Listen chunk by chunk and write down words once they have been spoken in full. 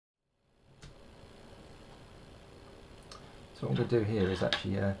So what I'm going to do here is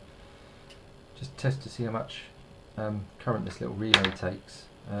actually just test to see how much current this little relay takes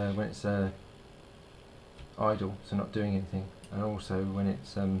when it's idle, so not doing anything, and also when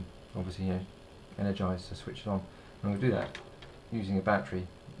it's obviously energized, so switch it on. And I'm going to do that using a battery,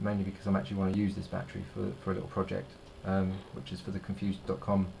 mainly because I actually want to use this battery for a little project, which is for the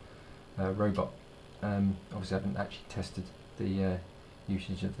confused.com robot. Obviously I haven't actually tested the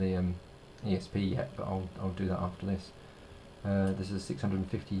usage of the ESP yet, but I'll do that after this. This is a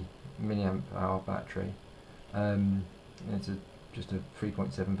 650 milliamp hour battery. It's just a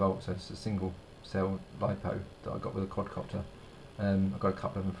 3.7 volt, so it's a single cell LiPo that I got with a quadcopter. I've got a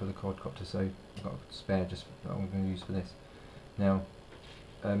couple of them for the quadcopter, so I've got a spare just that I'm going to use for this. Now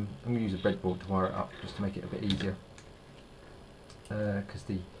I'm going to use a breadboard to wire it up just to make it a bit easier, because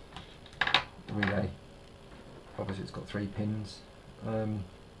the relay, obviously it's got 3 pins. So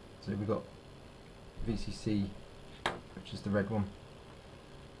we've got VCC, which is the red one,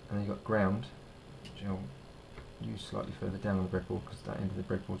 and then you've got ground, which I'll use slightly further down on the breadboard because that end of the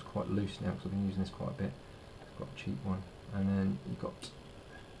breadboard is quite loose now, because I've been using this quite a bit. It's got a cheap one, and then you've got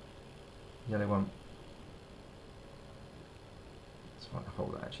yellow one. It's like a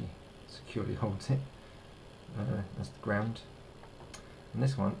hole that actually securely holds it. That's the ground, and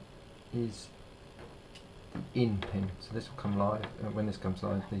this one is the in pin, so this will come live. When this comes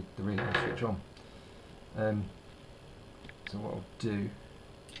live, the relay will switch on. So what I'll do,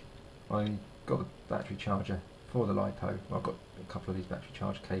 I got the battery charger for the LiPo. Well, I've got a couple of these battery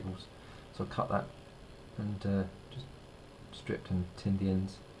charge cables, so I'll cut that and just stripped and tinned the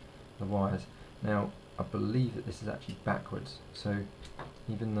ends of the wires. Now I believe that this is actually backwards, so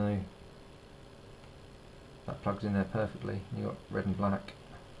even though that plugs in there perfectly, you've got red and black.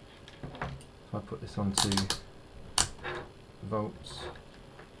 So I put this onto volts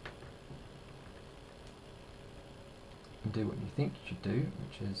and do what you think you should do,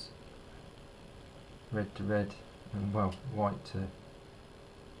 which is red to red and, well, white to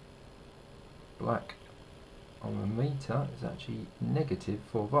black. On the meter is actually negative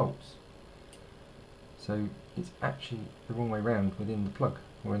 4 volts, so it's actually the wrong way round within the plug,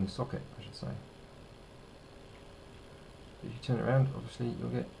 or in the socket I should say. If you turn it around, obviously you'll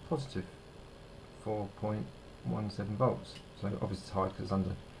get positive 4.17 volts, so obviously it's high because it's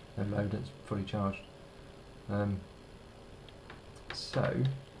under no load and it's fully charged. So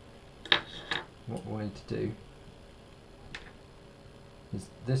what we'll need to do is,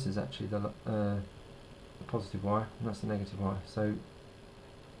 this is actually the positive wire and that's the negative wire, so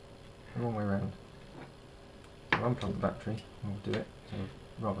the wrong way around. So I'll unplug the battery and we'll do it, so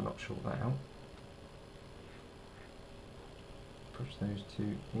I'd rather not short that out. Push those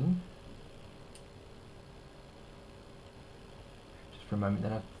two in. Just for a moment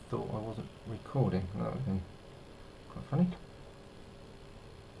then I thought I wasn't recording, that would have been quite funny.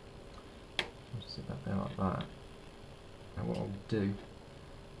 I'll just sit that there like that. And what I'll do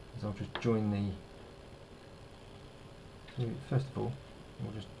is I'll just join the... First of all,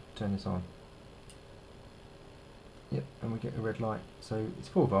 we'll just turn this on. Yep, and we get a red light. So it's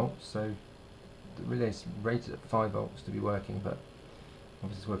 4 volts, so the relay is rated at 5 volts to be working, but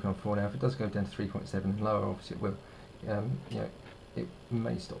obviously it's working on 4 now. If it does go down to 3.7 and lower, obviously it will. You know, it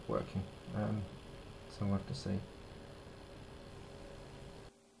may stop working, so we'll have to see.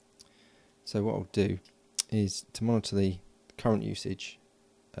 So what I'll do is to monitor the current usage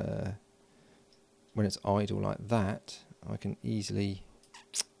when it's idle like that. I can easily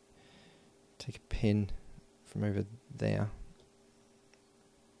take a pin from over there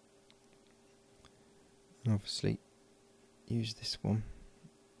and obviously use this one.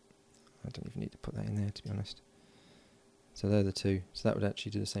 I don't even need to put that in there, to be honest. So they're the two, so that would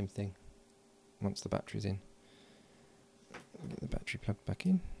actually do the same thing once the battery's in. Get the battery plugged back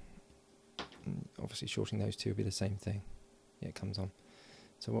in, and obviously shorting those two will be the same thing. Yeah, it comes on.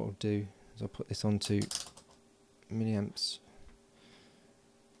 So what I'll do is I'll put this onto milliamps,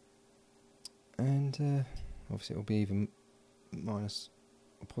 and obviously it will be either minus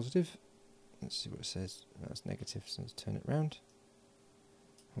or positive. Let's see what it says. That's negative, so let's turn it round.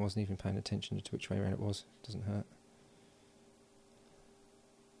 I wasn't even paying attention to which way around it was, doesn't hurt.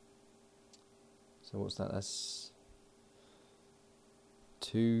 So what's that? That's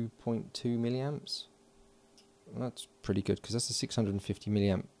 2.2 milliamps. Well, that's pretty good because that's a 650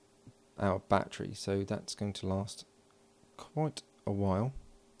 milliamp hour battery, so that's going to last quite a while,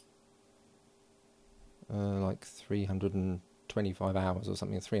 like 325 hours or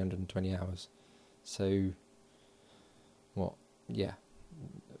something, 320 hours. So what? Yeah,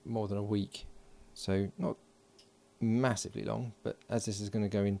 more than a week. So not massively long, but as this is going to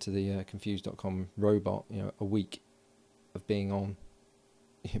go into the confused.com robot, you know, a week of being on,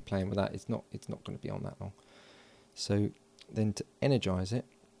 playing with that, it's not going to be on that long. So then to energize it,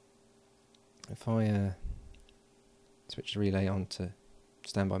 if I switch the relay on to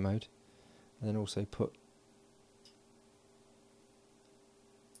standby mode, and then also put,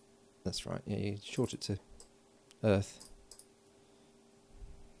 that's right, yeah, you short it to earth.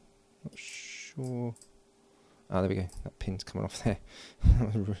 Not sure. Ah, there we go. That pin's coming off there.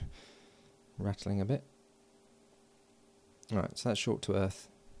 Rattling a bit. Alright, so that's short to earth.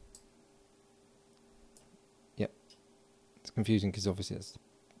 Yep. It's confusing because obviously it's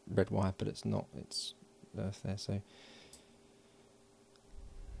red wire, but it's not. It's earth there, so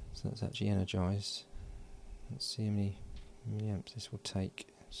that's actually energized. Let's see how many milliamps this will take.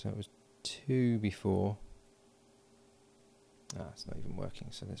 So it was 2 before. Ah, it's not even working,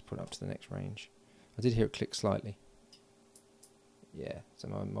 so let's put it up to the next range. I did hear it click slightly. Yeah, so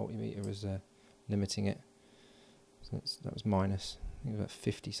my multimeter was limiting it. So that was minus, I think about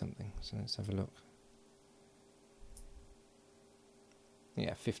 50 something. So let's have a look.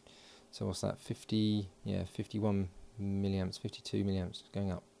 Yeah, 50. So what's that? 50. Yeah, 51 milliamps, 52 milliamps,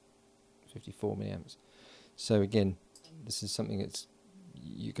 going up. 54 milliamps. So again, this is something that's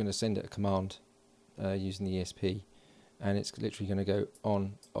you're going to send it a command using the ESP, and it's literally going to go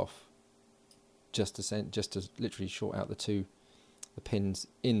on, off, just to literally short out the pins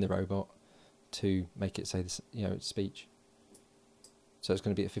in the robot to make it say this, it's speech. So it's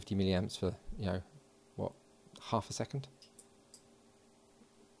going to be at 50 milliamps for what, half a second.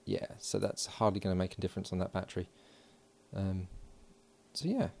 Yeah, so that's hardly going to make a difference on that battery. So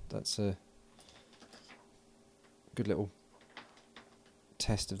yeah, that's a good little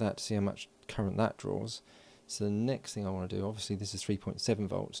test of that to see how much current that draws. So the next thing I want to do, obviously this is 3.7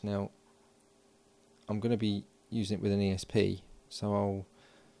 volts. Now I'm going to be using it with an ESP, so I'll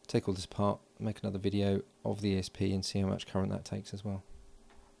take all this apart, make another video of the ESP and see how much current that takes as well.